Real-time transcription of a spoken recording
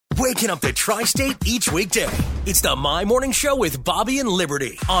waking up the tri-state each weekday. It's the My Morning Show with Bobby and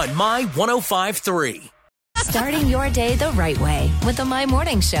Liberty on My 105.3. Starting your day the right way with the My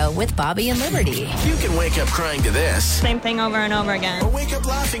Morning Show with Bobby and Liberty. You can wake up crying to this. Same thing over and over again. Or wake up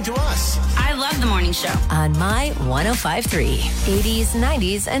laughing to us. I love the morning show. On My 105.3. 80s,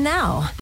 90s, and now.